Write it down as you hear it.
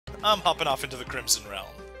I'm hopping off into the Crimson Realm.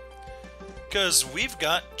 Because we've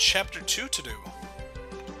got Chapter 2 to do.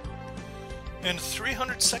 In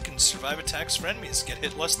 300 seconds, survive attacks for enemies, get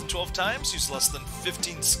hit less than 12 times, use less than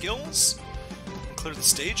 15 skills, and clear the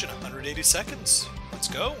stage in 180 seconds. Let's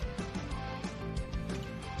go.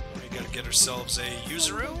 We gotta get ourselves a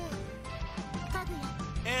Yuzuru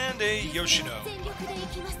and a Yoshino.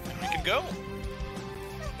 And we can go.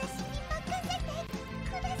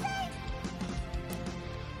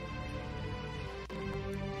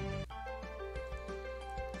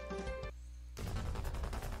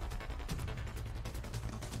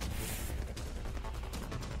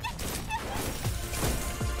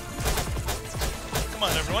 Come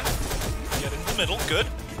on, everyone. Get in the middle. Good.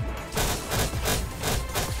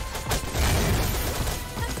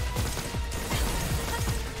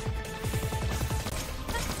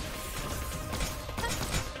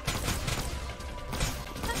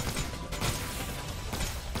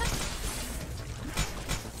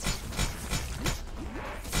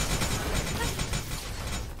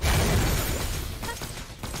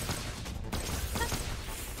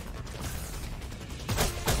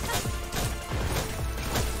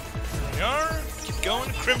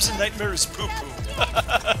 Going Crimson Nightmare is poo-poo.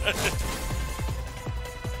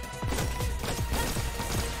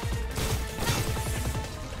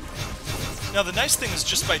 Now the nice thing is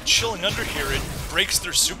just by chilling under here it breaks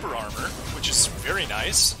their super armor, which is very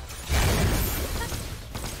nice.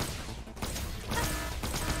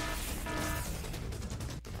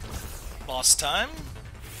 Boss time.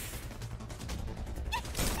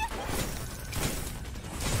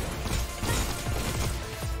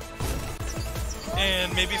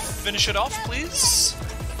 And maybe finish it off, please?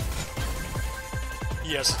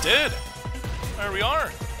 Yes, it did. There we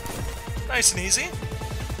are. Nice and easy.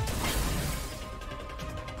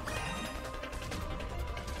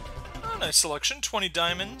 Oh, nice selection. 20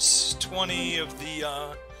 diamonds, 20 of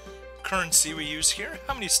the currency we use here.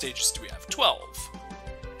 How many stages do we have? 12.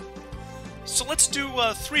 So let's do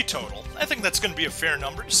 3 total. I think that's going to be a fair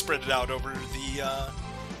number to spread it out over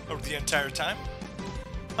the entire time.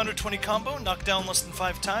 120 combo, knocked down less than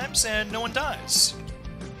 5 times, and no one dies.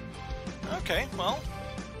 Okay, well,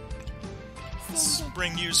 let's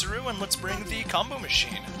bring Yuzuru and let's bring the combo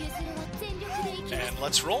machine. And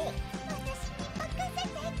let's roll.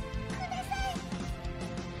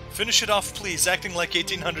 Finish it off, please. Acting like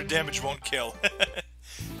 1800 damage won't kill.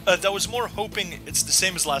 That was more hoping... It's the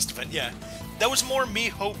same as last event, yeah. That was more me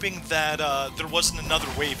hoping that there wasn't another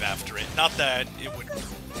wave after it. Not that it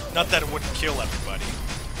wouldn't kill everybody.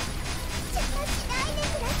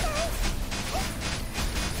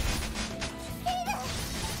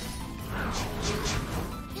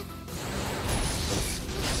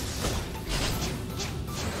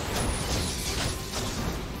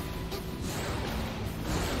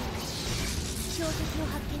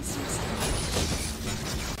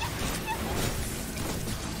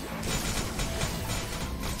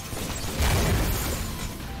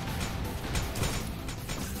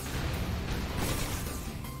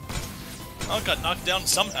 Oh, got knocked down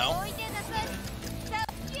somehow.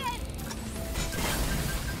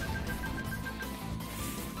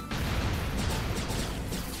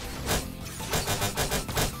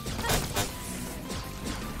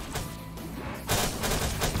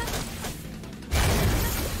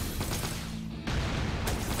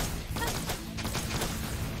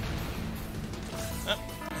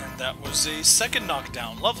 And that was a second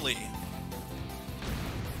knockdown. Lovely.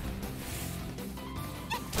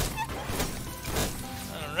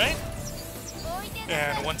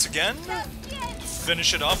 And once again,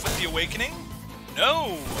 finish it off with the Awakening?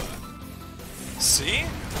 No! See?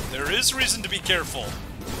 There is reason to be careful.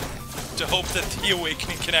 To hope that the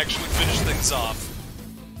Awakening can actually finish things off.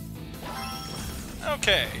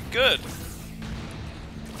 Okay, good.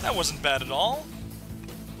 That wasn't bad at all.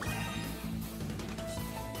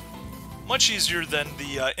 Much easier than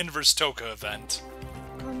the Inverse Toka event.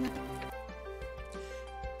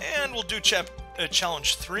 And we'll do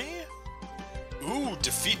Challenge 3. Ooh,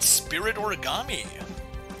 defeat Spirit Origami.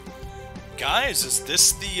 Guys, is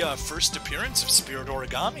this the first appearance of Spirit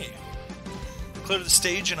Origami? Clear the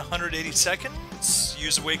stage in 180 seconds,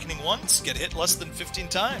 use Awakening once, get hit less than 15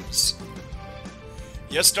 times.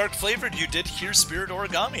 Yes, Dark Flavored, you did hear Spirit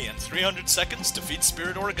Origami. In 300 seconds, defeat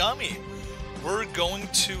Spirit Origami. We're going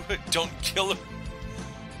to... Don't kill her.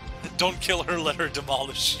 Don't kill her, let her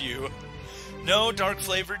demolish you. No, Dark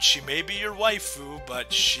Flavored, she may be your waifu,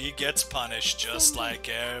 but she gets punished just like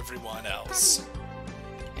everyone else.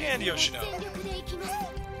 And Yoshino.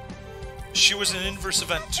 She was an Inverse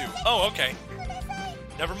event too. Oh, okay.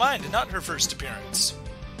 Never mind, not her first appearance.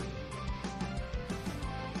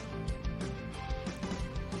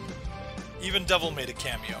 Even Devil made a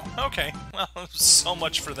cameo. Okay, well, so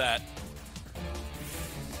much for that.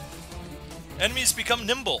 Enemies become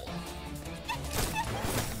nimble.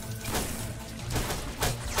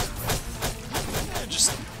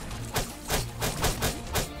 Just...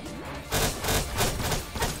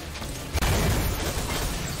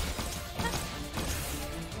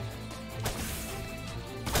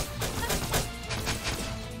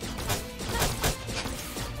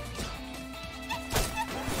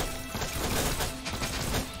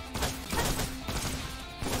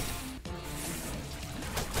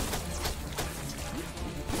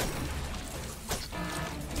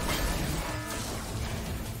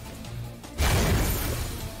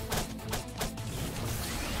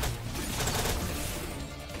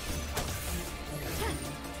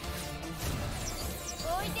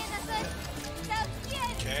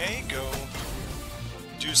 Okay, go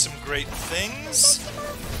do some great things.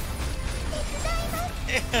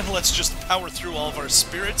 And let's just power through all of our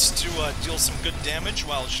spirits to deal some good damage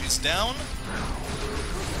while she's down.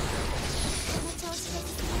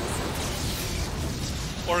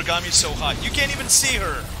 Origami's so hot, you can't even see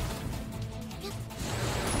her!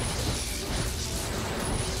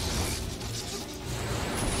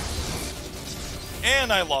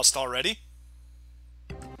 And I lost already.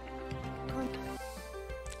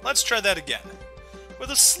 Let's try that again, with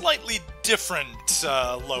a slightly different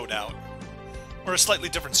loadout. Or a slightly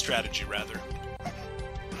different strategy, rather.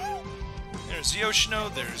 There's Yoshino,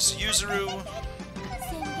 there's Yuzuru,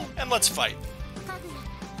 and let's fight.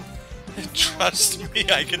 Trust me,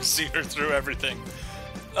 I can see her through everything.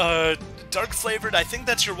 Dark flavored, I think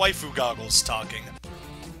that's your waifu goggles talking.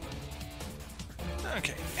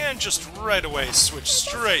 Okay, and just right away switch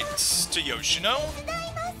straight to Yoshino.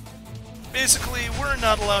 Basically, we're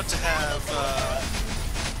not allowed to have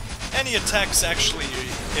any attacks actually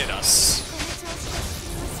hit us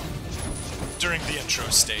during the intro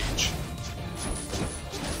stage.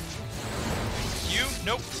 You?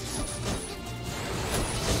 Nope.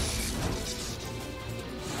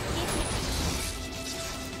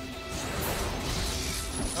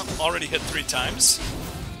 Oh, already hit 3 times.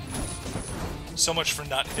 So much for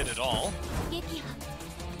not hit at all.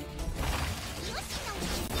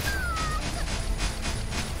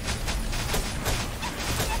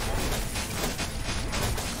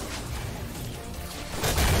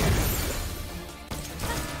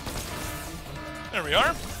 There we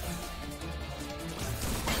are.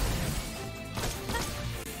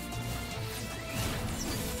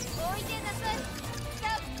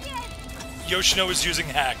 Yoshino is using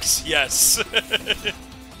hacks, yes.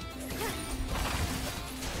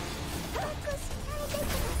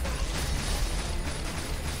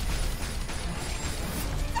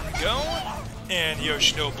 Go, and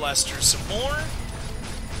Yoshino blasters some more,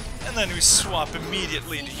 and then we swap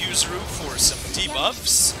immediately to Yuzuru for some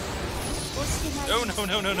debuffs. No, no,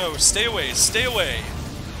 no, no, no, stay away, stay away.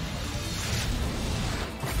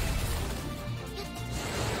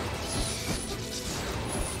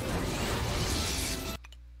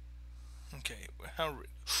 Okay, how...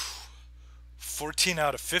 14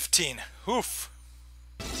 out of 15, oof.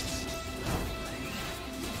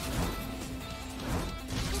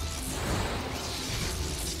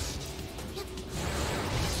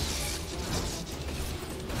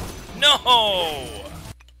 No!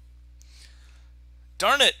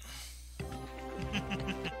 Darn it!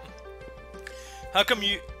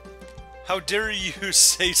 How dare you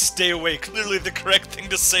say stay away? Clearly the correct thing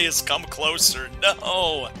to say is come closer.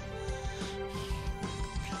 No!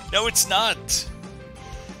 No, it's not!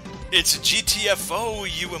 It's GTFO,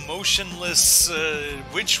 you emotionless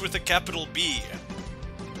witch with a capital B.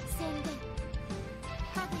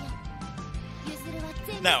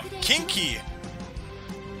 Now, Kinky!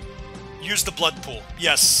 Use the blood pool.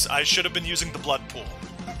 Yes, I should have been using the blood pool.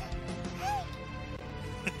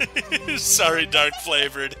 Sorry, dark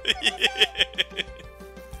flavored.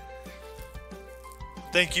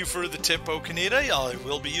 Thank you for the tip, Okanita. I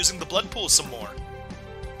will be using the blood pool some more.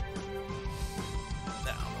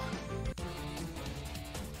 Now,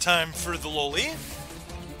 time for the loli.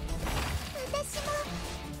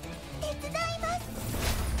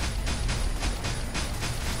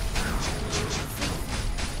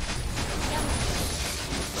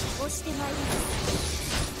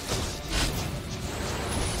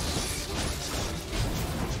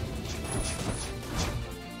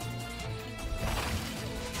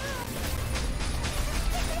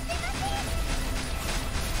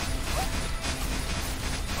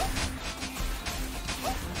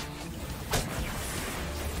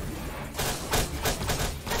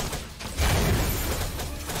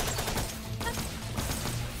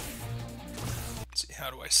 How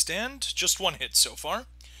do I stand? Just one hit so far.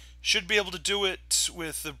 Should be able to do it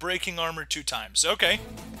with the breaking armor 2 times. Okay.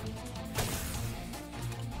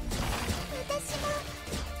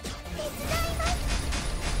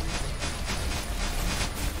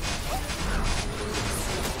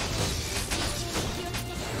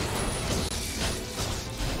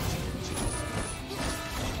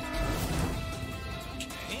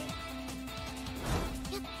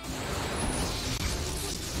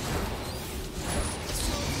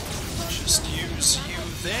 Just use you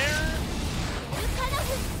there.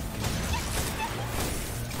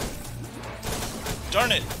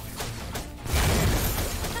 Darn it.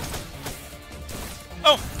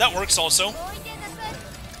 Oh, that works also.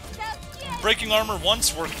 Breaking armor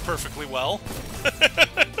once worked perfectly well.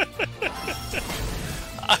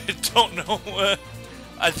 I don't know.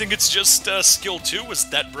 I think it's just skill 2 was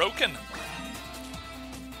that broken.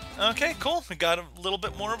 Okay, cool. We got a little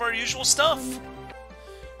bit more of our usual stuff.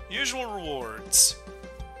 Usual rewards.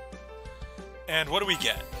 And what do we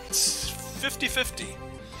get? 50-50.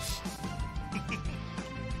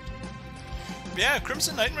 Yeah,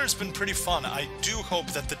 Crimson Nightmare's been pretty fun. I do hope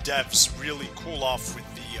that the devs really cool off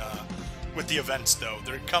with the events, though.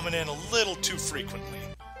 They're coming in a little too frequently.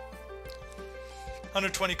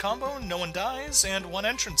 120 combo, no one dies, and 1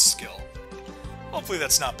 entrance skill. Hopefully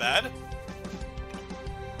that's not bad.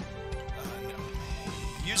 No.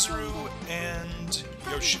 Yuzuru and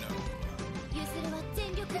Yoshino.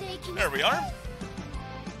 There we are.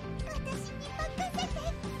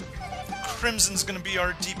 Crimson's gonna be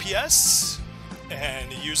our DPS,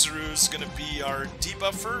 and Yuzuru's gonna be our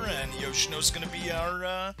debuffer, and Yoshino's gonna be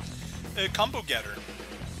our combo getter.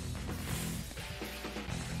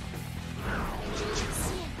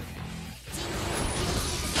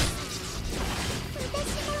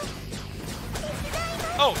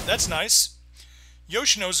 Oh, that's nice.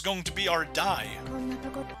 Yoshino's going to be our die.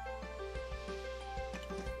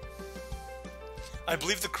 I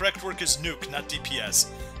believe the correct work is nuke, not DPS.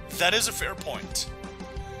 That is a fair point.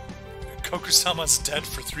 Kokusama's dead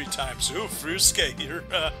for 3 times. Ooh, Frusuke, you're,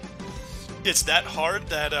 it's that hard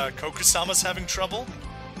that Kokusama's having trouble?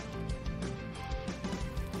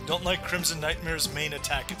 Don't like Crimson Nightmare's main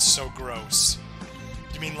attack, it's so gross.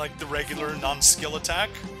 You mean like the regular non-skill attack?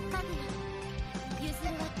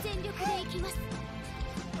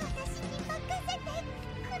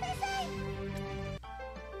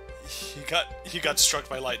 He got struck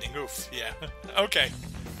by lightning. Oof. Yeah. Okay.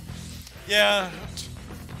 Yeah.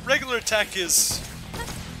 Regular attack is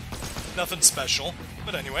nothing special.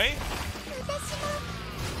 But anyway.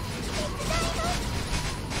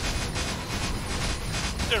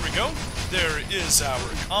 There we go. There is our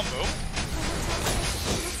combo.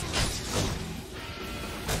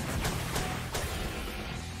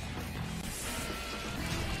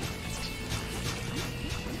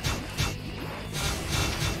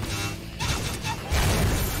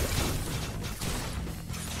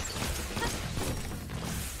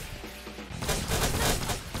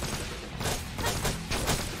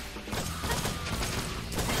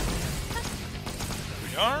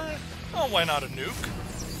 Oh, why not a nuke?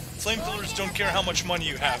 Flame pillars don't care how much money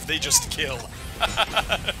you have, they just kill.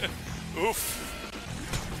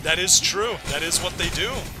 Oof. That is true. That is what they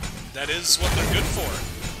do. That is what they're good for.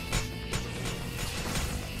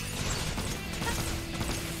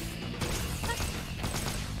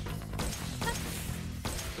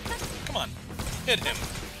 Come on. Hit him.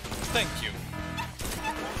 Thank you.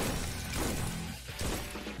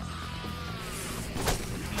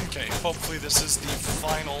 Okay, hopefully this is the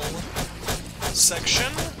final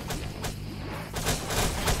section.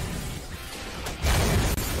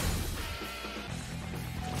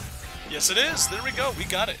 Yes, it is. There we go. We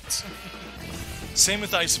got it. Same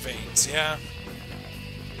with Ice Veins, yeah.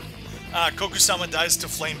 Kokusama dies to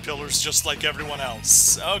flame pillars just like everyone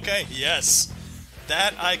else. Okay, yes.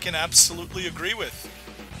 That I can absolutely agree with.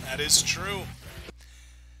 That is true.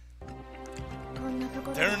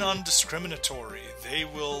 They're non-discriminatory. They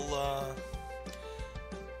will,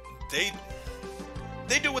 They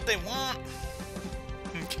do what they want.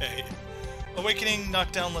 Okay. Awakening,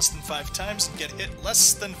 knock down less than 5 times and get hit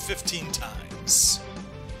less than 15 times.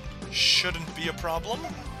 Shouldn't be a problem.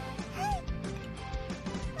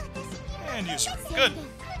 And Yuzuru. Good.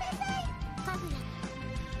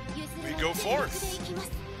 We go forth.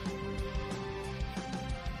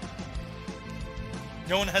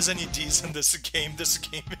 No one has any Ds in this game.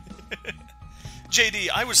 JD,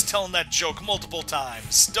 I was telling that joke multiple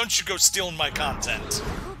times. Don't you go stealing my content.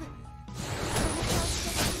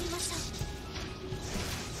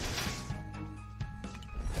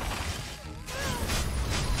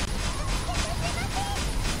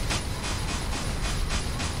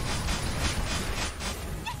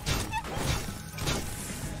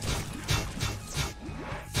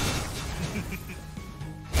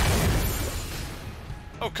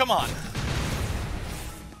 come on.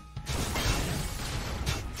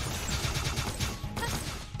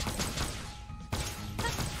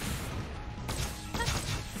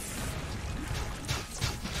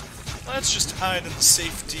 Let's just hide in the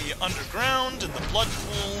safety underground in the blood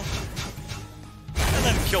pool. And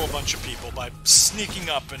then kill a bunch of people by sneaking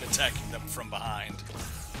up and attacking them from behind.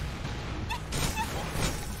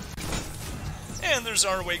 And there's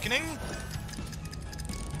our awakening.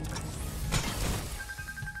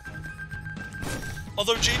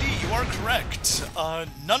 Although, JD, you are correct.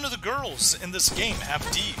 None of the girls in this game have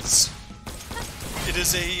Ds. It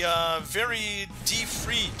is a very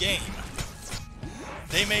D-free game.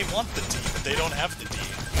 They may want the D, but they don't have the D.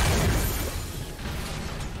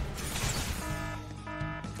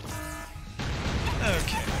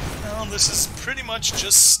 Okay, well, this is pretty much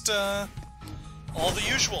just all the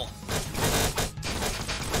usual.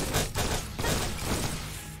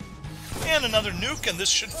 And another nuke, and this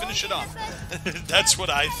should finish it off. That's what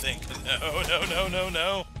I think. No, no, no, no,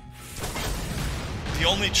 no. The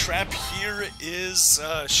only trap here is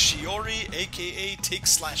Shiori, aka Take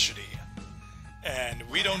Slashity. And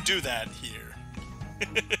we don't do that here.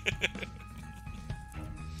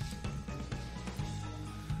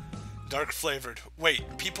 Dark flavored.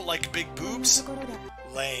 Wait, people like big boobs?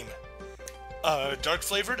 Lame. Dark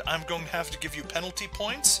flavored, I'm going to have to give you penalty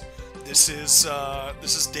points. This is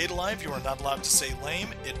Data Live. You are not allowed to say lame.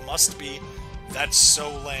 It must be, that's so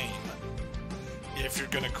lame. If you're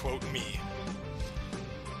gonna quote me.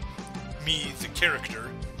 Me, the character.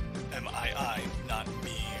 M-I-I, not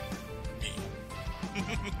me.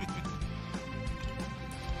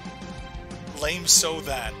 Lame so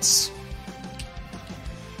that's.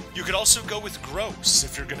 You could also go with gross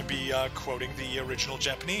if you're going to be quoting the original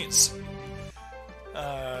Japanese.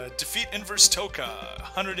 Defeat Inverse Toka,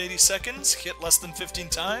 180 seconds, hit less than 15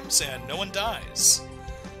 times, and no one dies.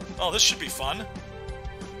 Oh, this should be fun.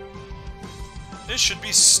 This should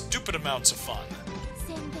be stupid amounts of fun.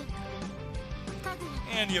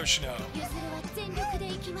 And Yoshino.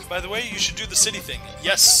 By the way, you should do the city thing.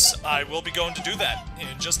 Yes, I will be going to do that in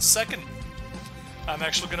just a second. I'm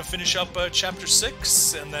actually going to finish up Chapter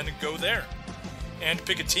 6 and then go there. And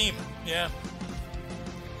pick a team, yeah.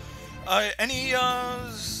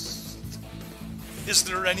 Is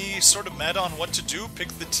there any sort of meta on what to do? Pick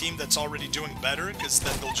the team that's already doing better, because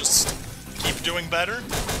then they'll just keep doing better?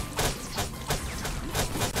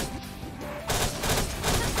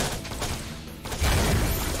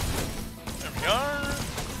 There we are.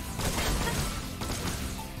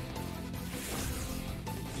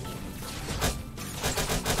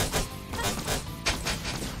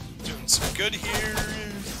 Doing some good here.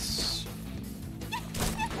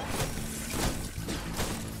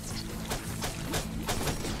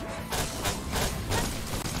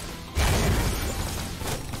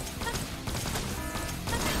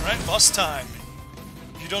 Alright, boss time.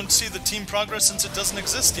 You don't see the team progress since it doesn't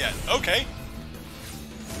exist yet. Okay.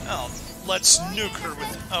 Oh, let's nuke her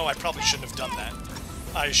with... Oh, I probably shouldn't have done that.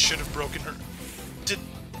 I should have broken her.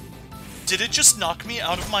 Did it just knock me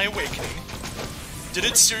out of my awakening? Did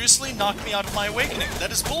it seriously knock me out of my awakening?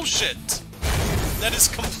 That is bullshit. That is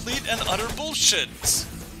complete and utter bullshit.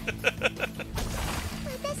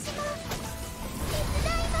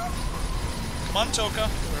 Come on, Toka.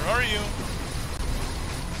 Where are you?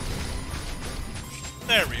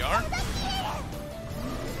 There we are.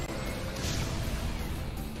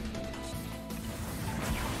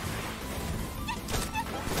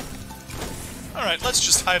 Alright, let's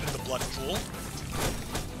just hide in the blood pool.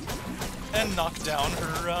 And knock down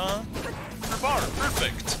her bar.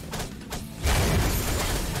 Perfect.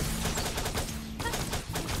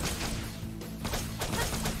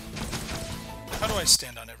 How do I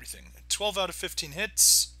stand on everything? 12 out of 15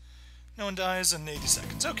 hits. No one dies in 80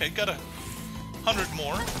 seconds. Okay, got 100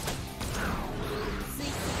 more.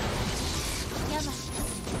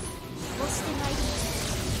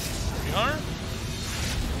 There we are.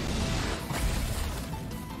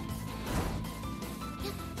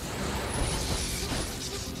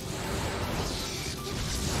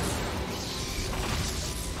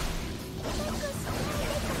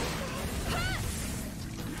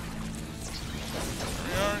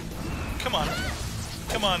 Come on.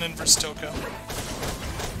 Come on, Inverse Toka.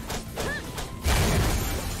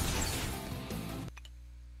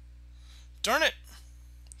 Darn it!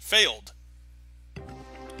 Failed.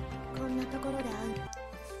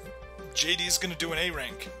 JD's gonna do an A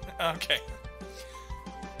rank. Okay.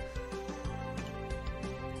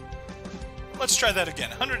 Let's try that again.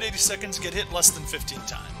 180 seconds, get hit less than 15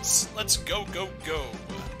 times. Let's go, go, go.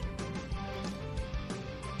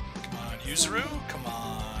 Come on, Yuzuru. Come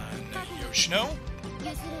on, Yoshino.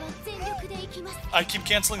 I keep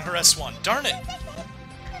canceling her S1. Darn it!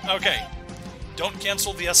 Okay. Don't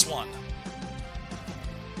cancel the S1.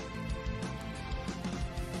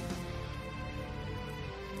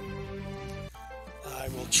 I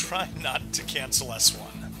will try not to cancel S1.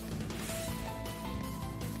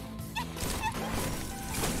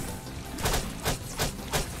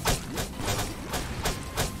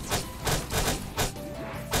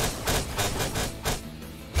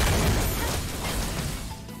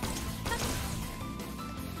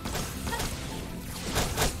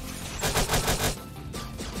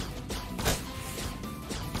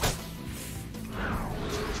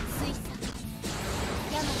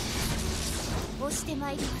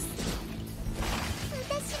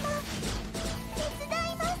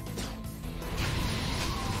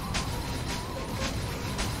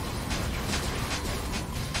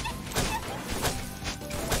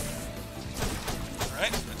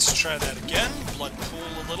 Alright, let's try that again. Blood pool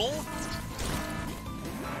a little.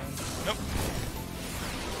 Nope.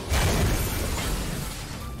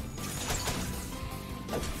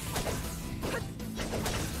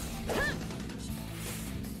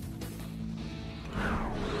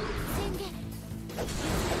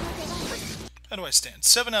 How do I stand?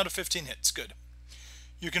 7 out of 15 hits. Good.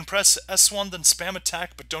 You can press S1 then spam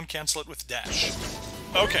attack, but don't cancel it with dash.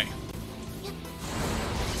 Okay.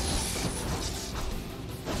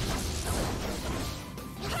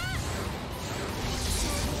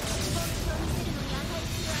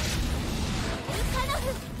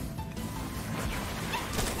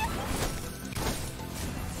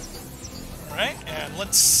 Alright, and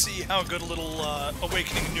let's see how good a little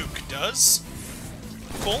Awakening Nuke does.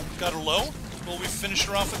 Cool, got her low. Will we finish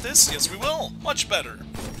her off with this? Yes, we will. Much better.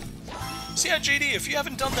 So yeah, JD, if you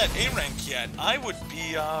haven't done that A rank yet, I would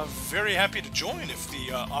be very happy to join if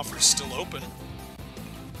the offer's still open.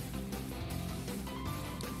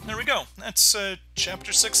 There we go. That's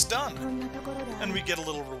Chapter 6 done. And we get a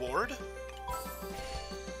little reward.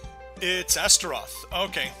 It's Astaroth.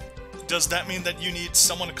 Okay. Does that mean that you need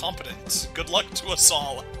someone competent? Good luck to us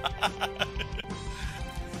all.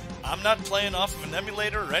 I'm not playing off of an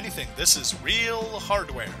emulator or anything. This is real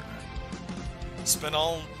hardware. Spent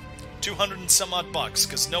all 200 and some odd bucks,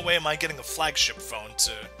 because no way am I getting a flagship phone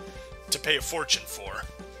to pay a fortune for.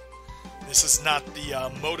 This is not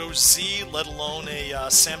the Moto Z, let alone a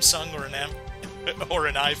Samsung or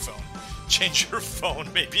an iPhone. Change your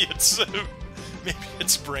phone. Maybe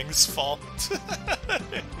it's Bring's fault.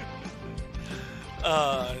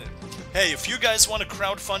 Hey, if you guys want to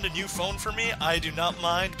crowdfund a new phone for me, I do not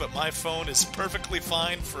mind, but my phone is perfectly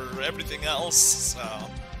fine for everything else, so...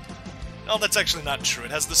 No, that's actually not true.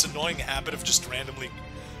 It has this annoying habit of just randomly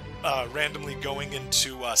going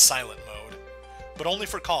into silent mode. But only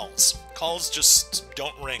for calls. Calls just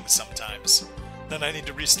don't ring sometimes. Then I need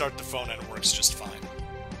to restart the phone and it works just fine.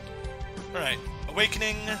 Alright,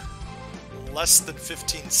 Awakening, less than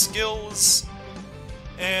 15 skills,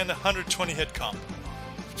 and 120 hit combo.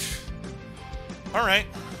 Alright.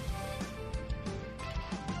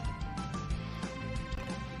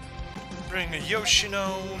 Bring a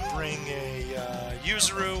Yoshino, bring a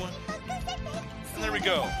Yuzuru, and there we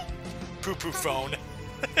go. Poo-poo phone.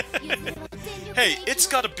 Hey, it's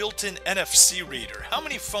got a built-in NFC reader. How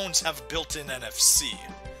many phones have built-in NFC?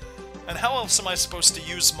 And how else am I supposed to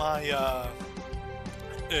use my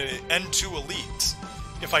N2 Elite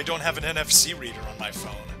if I don't have an NFC reader on my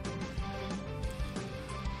phone?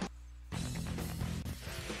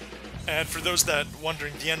 And for those that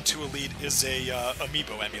wondering, the N2 Elite is a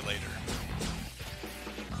Amiibo emulator.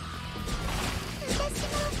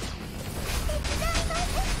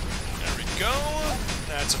 There we go.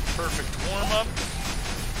 That's a perfect warm-up.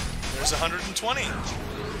 There's 120.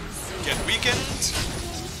 Get weakened.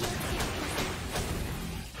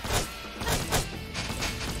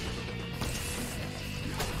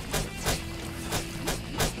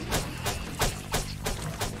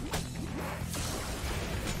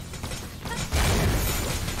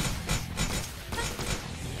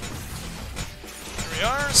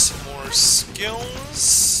 Some more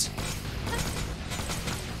skills.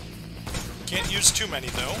 Can't use too many,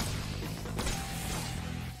 though.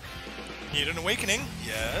 Need an awakening?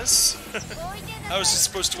 Yes. How is he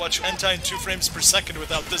supposed to watch hentai in 2 frames per second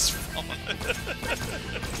without this phone?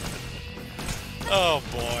 Oh,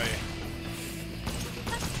 boy.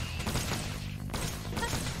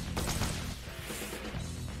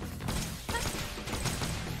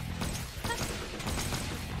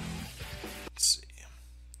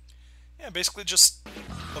 Basically just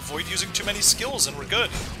avoid using too many skills and we're good.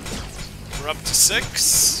 We're up to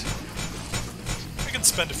 6. We can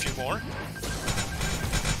spend a few more.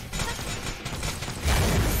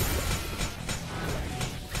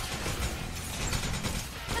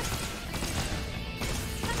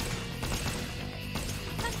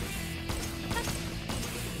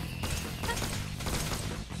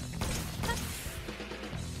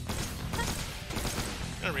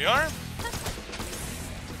 we are.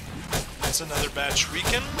 That's another batch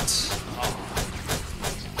weakened. Oh.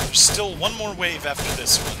 There's still one more wave after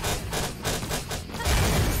this one.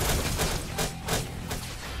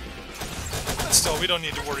 But still, we don't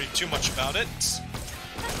need to worry too much about it,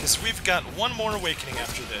 because we've got one more awakening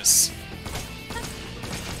after this.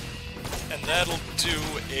 And that'll do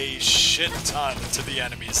a shit ton to the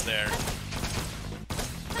enemies there.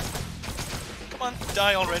 Come on,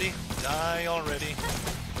 die already. Die already.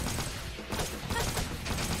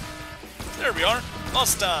 There we are.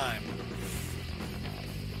 Lost time.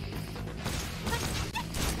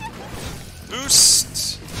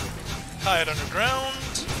 Boost. Hide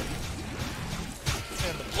underground.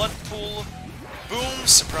 And the blood pool. Boom.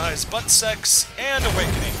 Surprise butt sex. And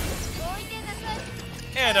awakening.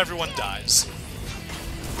 And everyone dies.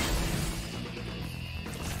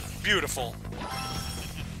 Beautiful.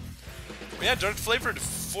 Yeah, Dark Flavored,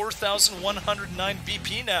 4,109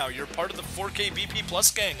 BP now. You're part of the 4K BP Plus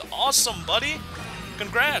gang. Awesome, buddy.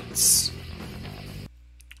 Congrats.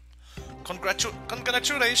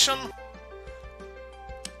 Congratulations.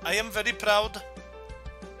 I am very proud.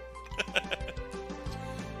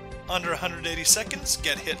 Under 180 seconds,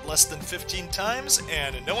 get hit less than 15 times,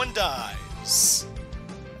 and no one dies.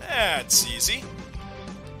 That's easy.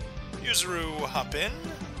 Yuzuru, hop in.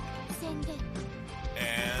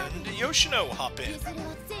 And Yoshino, hop in.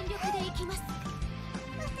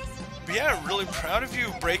 But yeah, really proud of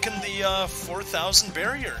you breaking the 4,000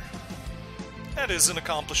 barrier. That is an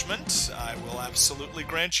accomplishment. I will absolutely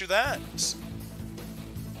grant you that.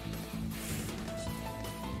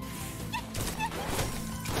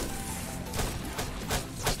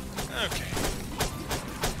 Okay.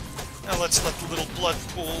 Now let's let the little blood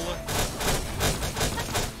pool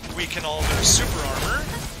weaken all their super armor.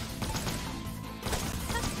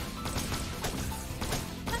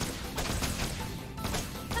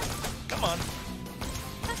 Come on.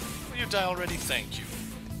 Will you die already? Thank you.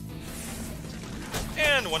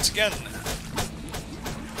 And once again,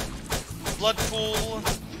 blood pool,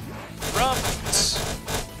 erupt,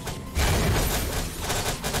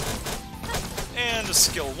 and a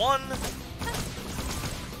skill 1,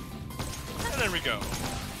 and there we go.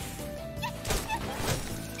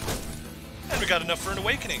 And we got enough for an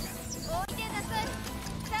awakening.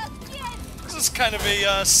 This is kind of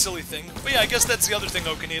a silly thing, but yeah, I guess that's the other thing,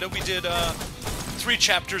 Okanita. We did 3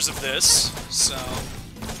 chapters of this, so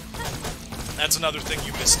that's another thing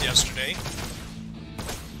you missed yesterday.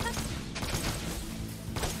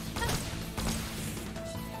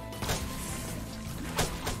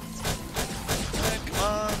 Alright, come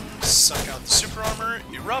on. Suck out the super armor.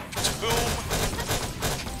 Erupt. Boom.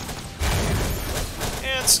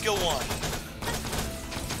 And skill 1.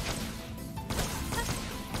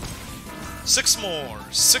 6 more.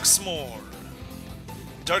 6 more.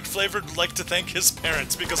 Dark Flavored would like to thank his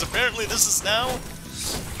parents, because apparently this is now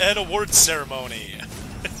an award ceremony.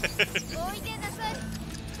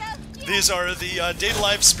 These are the Date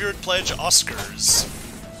Alive Spirit Pledge Oscars.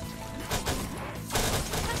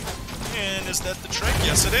 And is that the trick?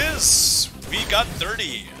 Yes, it is! We got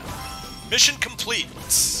 30. Mission complete.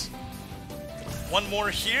 One more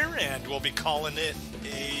here, and we'll be calling it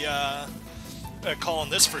calling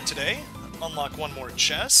this for today. Unlock one more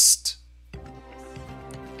chest.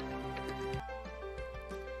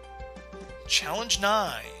 Challenge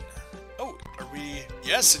 9. Oh, are we...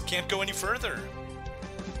 Yes, it can't go any further.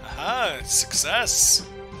 Aha, success.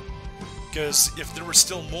 Because if there were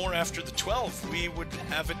still more after the 12, we would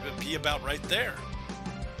have it be about right there.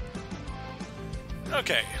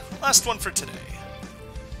 Okay, last one for today.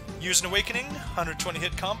 Use an Awakening, 120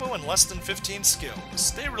 hit combo, and less than 15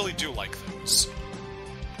 skills. They really do like those.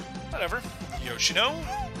 Whatever. Yoshino.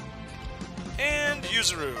 And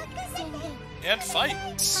Yuzuru. And fight.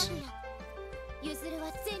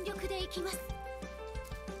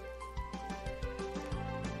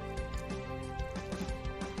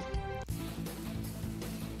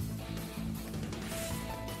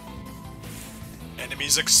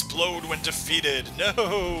 Enemies explode when defeated. No!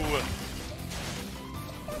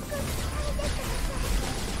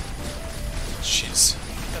 Jeez.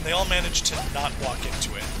 And they all managed to not walk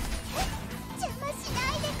into it.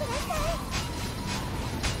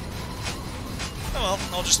 Oh well,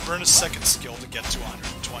 I'll just burn a second skill to get to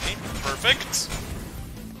 120. Perfect.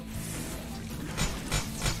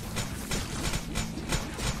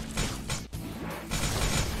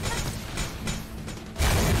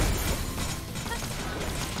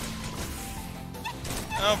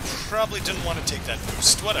 Oh, probably didn't want to take that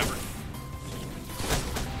boost. Whatever.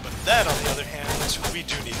 But that, on the other hand, we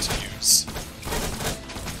do need to use.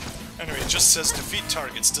 And Anyway, it just says defeat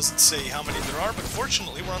targets, doesn't say how many there are, but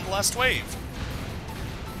fortunately we're on the last wave.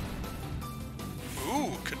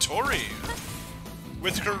 Ooh, Katori.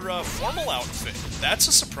 With her formal outfit. That's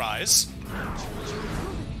a surprise.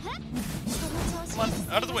 Come on,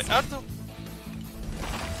 out of the way, out of the...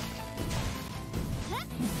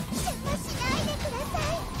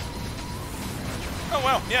 Oh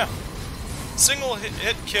wow, yeah. Single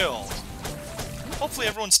hit kill. Hopefully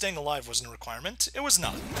everyone staying alive wasn't a requirement. It was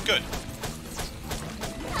not. Good.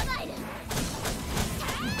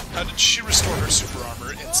 How did she restore her super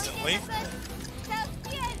armor instantly?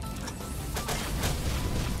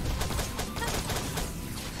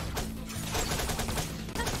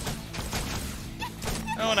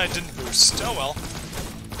 Oh, and I didn't boost. Oh well.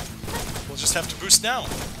 We'll just have to boost now.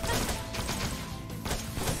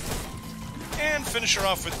 And finish her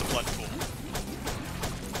off with the blood pool.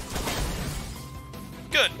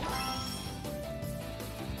 Good.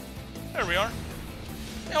 There we are.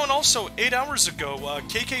 Oh, and also, 8 hours ago,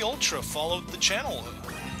 KK Ultra followed the channel.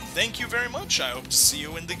 Thank you very much. I hope to see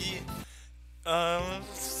you in the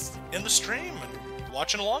stream and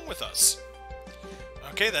watching along with us.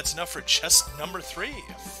 Okay, that's enough for chest number 3.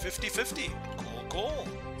 50-50. Cool, cool.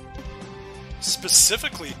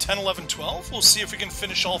 Specifically, 10, 11, 12. We'll see if we can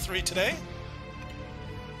finish all 3 today.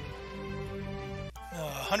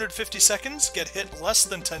 150 seconds, get hit less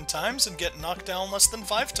than 10 times, and get knocked down less than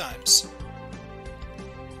 5 times.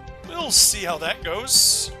 We'll see how that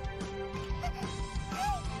goes.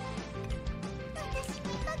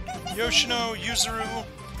 Yoshino, Yuzuru,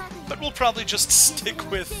 but we'll probably just stick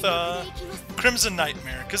with Crimson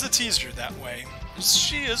Nightmare, because it's easier that way.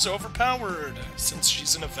 She is overpowered, since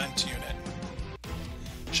she's an event unit.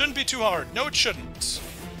 Shouldn't be too hard. No, it shouldn't.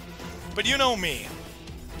 But you know me.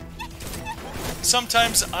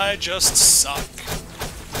 Sometimes I just suck.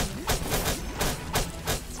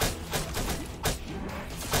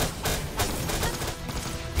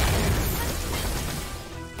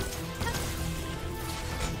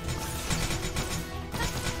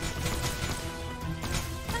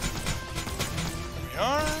 There we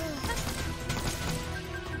are.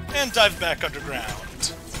 And dive back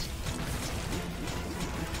underground.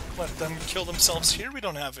 Let them kill themselves here. We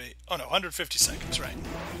don't have a... Oh no, 150 seconds, right.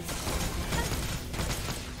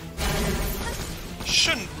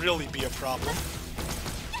 Shouldn't really be a problem.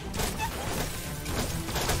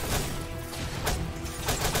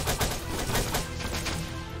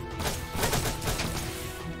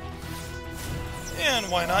 And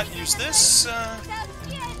why not use this?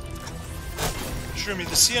 Kurumi,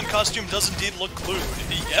 the CN costume does indeed look lewd.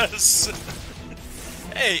 Yes!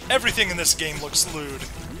 Hey, everything in this game looks lewd.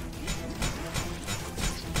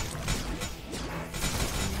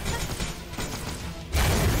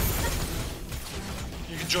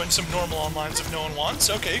 Join some normal onlines if no one wants.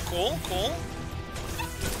 Okay, cool, cool.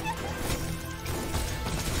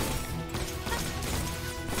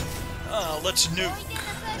 Let's nuke.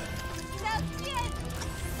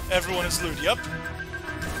 Everyone is lewd, yep.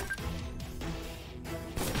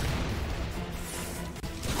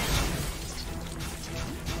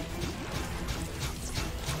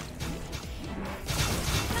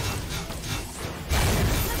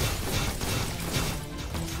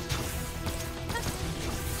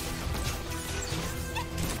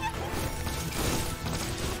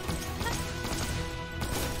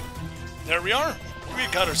 There we are. We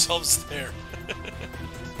got ourselves there.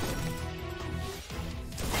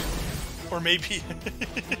 Or maybe...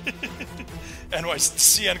 Anyways, the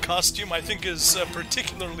CN costume I think is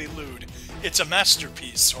particularly lewd. It's a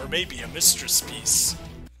masterpiece, or maybe a mistress piece.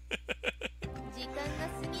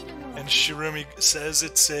 And Shirumi says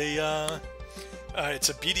it's a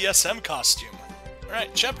BDSM costume.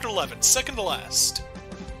 Alright, Chapter 11, second to last.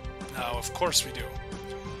 Now, of course we do.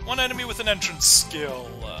 One enemy with an entrance skill.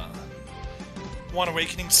 One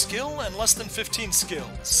awakening skill, and less than 15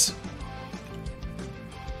 skills.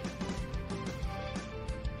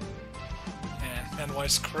 And why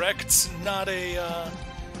is correct? Not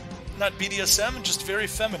BDSM, just very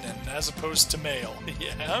feminine, as opposed to male.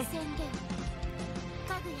 Yeah?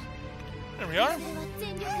 There we are.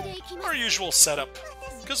 Our usual setup.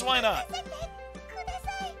 Because why not?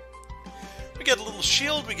 We get a little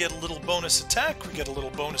shield, we get a little bonus attack, we get a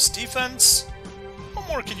little bonus defense. What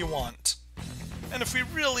more can you want? And if we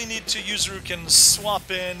really need to, Yuzuru can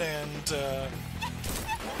swap in and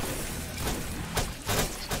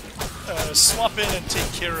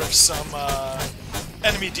take care of some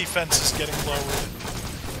enemy defenses getting lowered.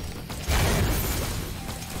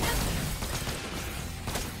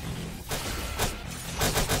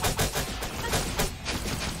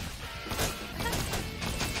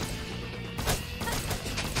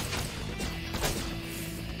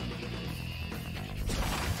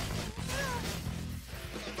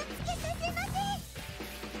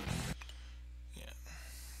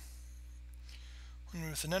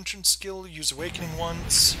 With an entrance skill, use Awakening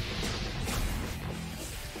once.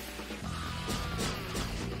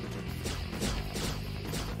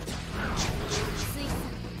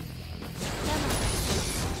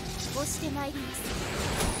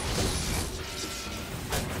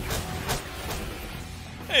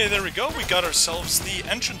 Hey, there we go. We got ourselves the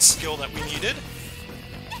entrance skill that we needed.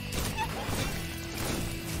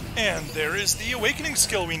 And there is the Awakening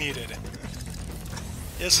skill we needed.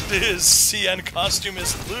 Yes, it is. CN costume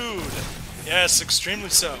is lewd. Yes, extremely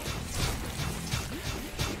so.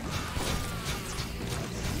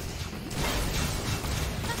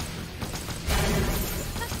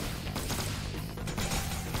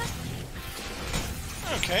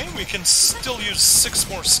 Okay, we can still use 6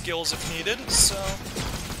 more skills if needed, so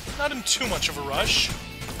not in too much of a rush.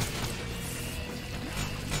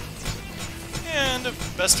 And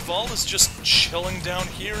best of all is just chilling down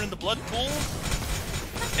here in the blood pool.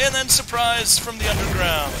 And then surprise from the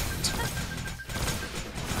underground.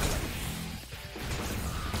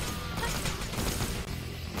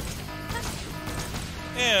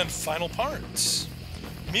 And final part.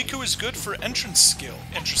 Miku is good for entrance skill.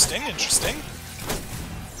 Interesting, interesting.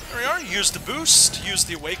 There we are. Use the boost, use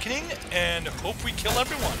the awakening, and hope we kill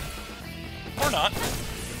everyone. Or not.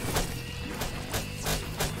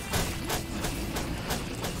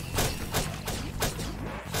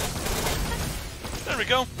 There we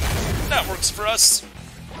go. That works for us.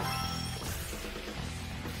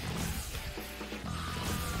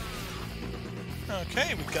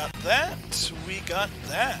 Okay, we got that. We got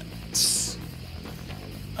that.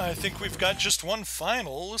 I think we've got just one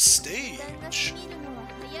final stage.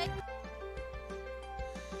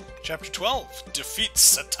 Chapter 12. Defeat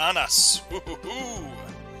Satanas. Woohoo!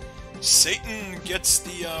 Satan gets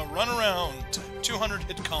the runaround 200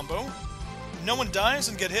 hit combo. No one dies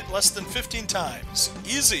and get hit less than 15 times.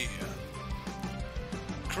 Easy.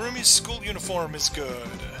 Kurumi's school uniform is good.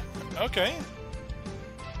 Okay.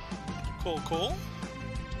 Cool, cool.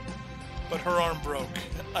 But her arm broke.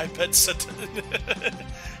 I bet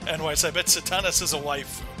Anyways, I bet Satanas is a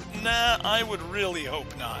waifu. Nah, I would really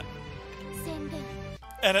hope not.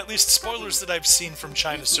 And at least spoilers that I've seen from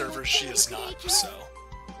China servers, she is not, so...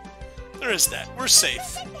 There is that. We're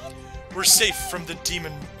safe. We're safe from the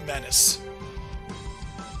demon menace.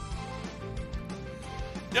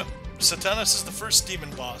 Yep, Satanas is the first demon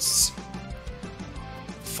boss.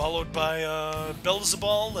 Followed by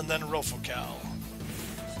Beelzebul and then Rofocal.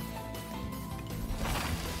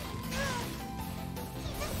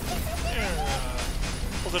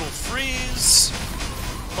 A little freeze,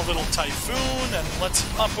 a little typhoon, and let's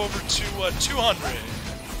hop over to 200.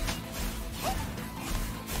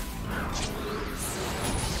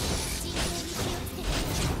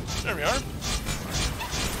 There we are.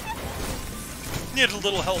 Needed a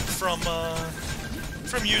little help from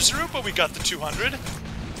Yuzuru, but we got the 200.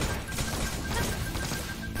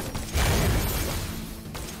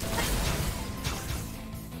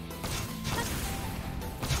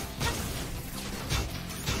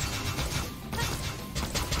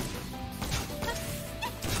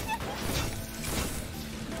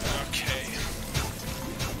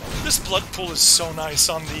 This blood pool is so nice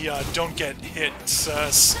on the don't get hit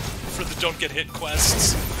for the don't get hit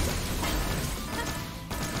quests.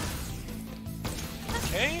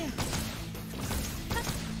 Okay.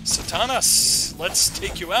 Satanas, let's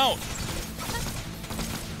take you out.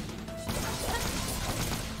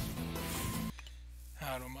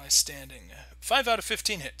 How am I standing? 5 out of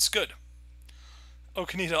 15 hits. Good.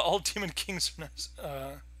 Okanita, all Demon Kings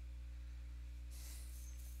are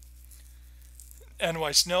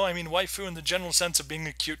Anyways, no, I mean waifu in the general sense of being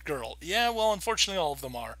a cute girl. Yeah, well, unfortunately all of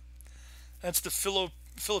them are. That's the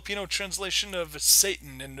Filipino translation of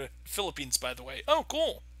Satan in the Philippines, by the way. Oh,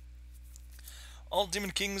 cool! All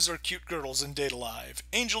Demon Kings are cute girls in Date Alive.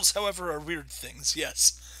 Angels, however, are weird things,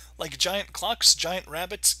 yes. Like giant clocks, giant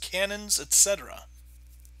rabbits, cannons, etc.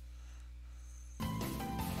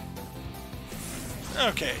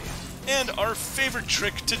 Okay, and our favorite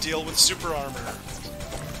trick to deal with super armor.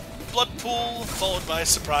 Blood pool, followed by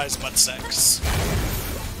surprise butt sex.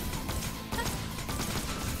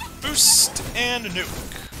 Boost, and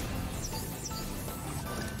nuke.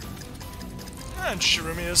 And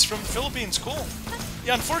Kurumi is from the Philippines, cool.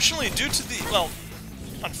 Yeah, unfortunately, due to the, well,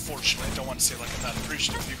 unfortunately, I don't want to say like I'm not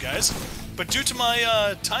appreciative of you guys, but due to my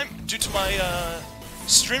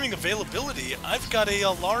streaming availability, I've got a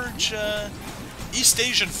large East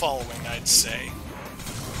Asian following, I'd say.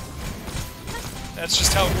 That's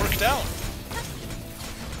just how it worked out.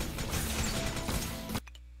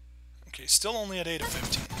 Okay, still only at 8 of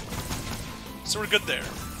 15. So we're good there.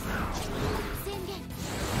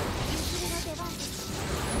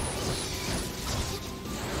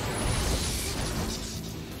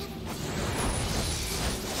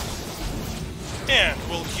 And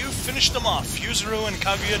will you finish them off? Yuzuru and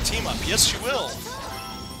Kaguya team up. Yes, you will.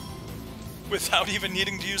 Without even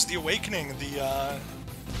needing to use the Awakening,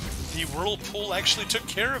 the Whirlpool actually took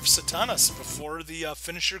care of Satanas before the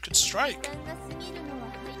finisher could strike.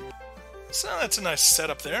 So that's a nice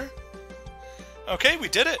setup there. Okay, we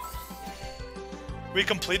did it. We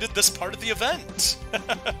completed this part of the event.